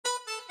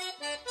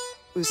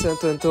O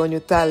Santo Antônio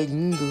tá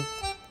lindo,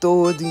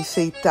 todo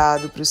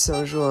enfeitado pro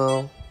São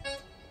João.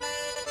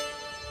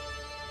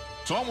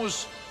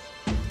 Somos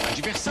a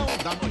diversão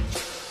da noite.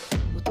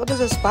 Por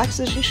todas as partes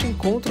a gente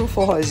encontra um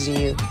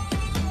forrozinho.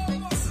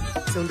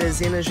 São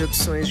dezenas de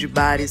opções de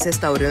bares,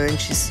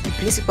 restaurantes e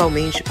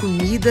principalmente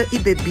comida e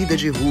bebida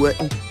de rua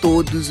em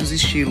todos os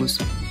estilos.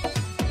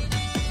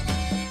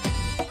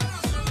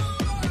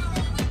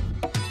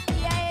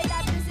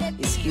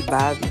 Esse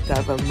kebab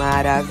tava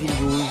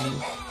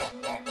maravilhoso.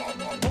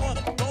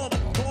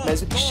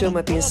 Mas o que chama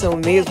a atenção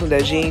mesmo da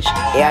gente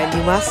é a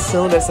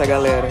animação dessa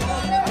galera.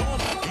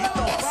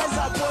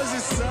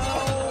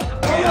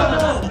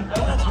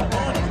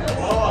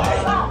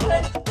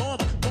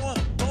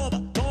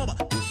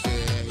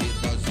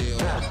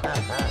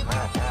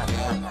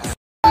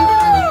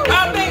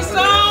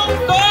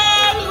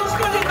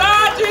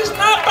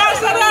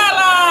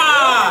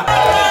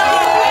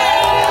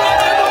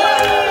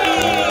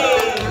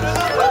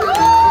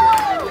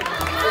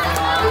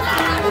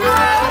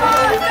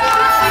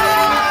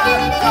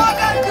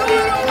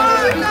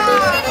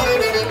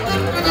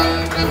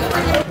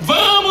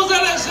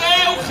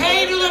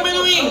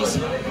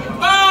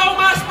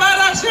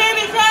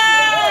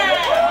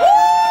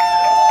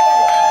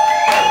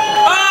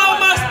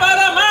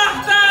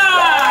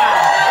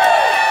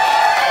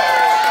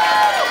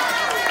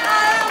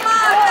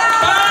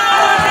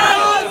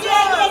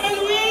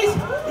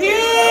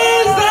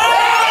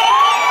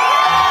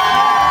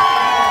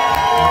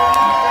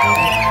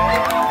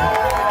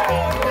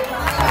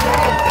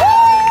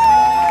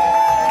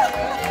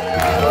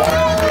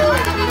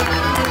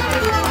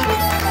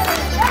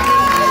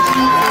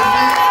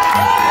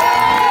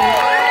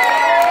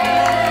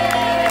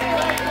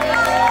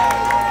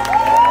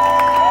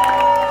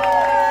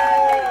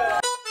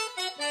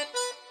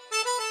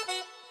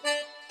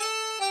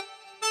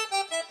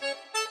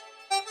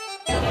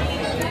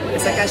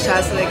 Essa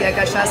cachaça daqui é a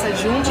cachaça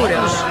de um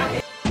burão.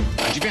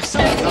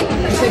 Diversão.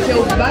 Esse aqui é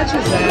o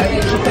batizado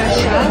de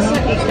cachaça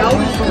e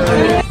caldo.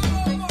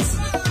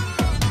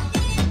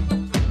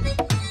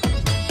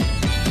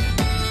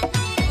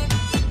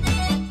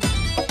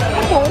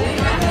 É bom.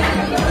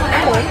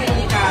 É bom.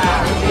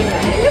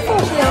 Não é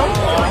forte, não.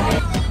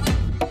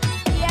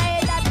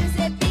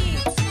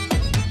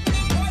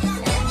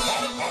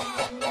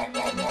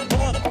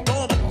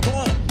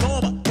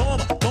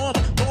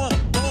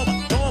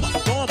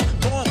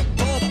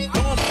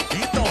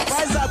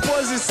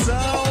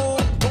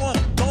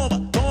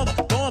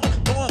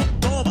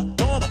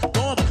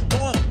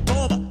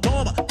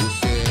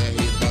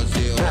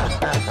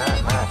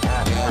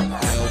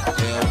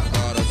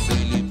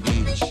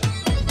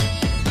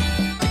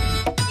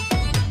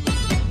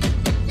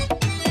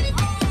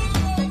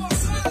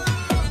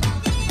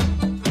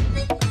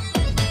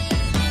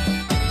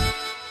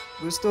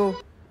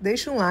 Gostou?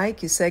 Deixa um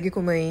like e segue com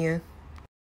a manhã.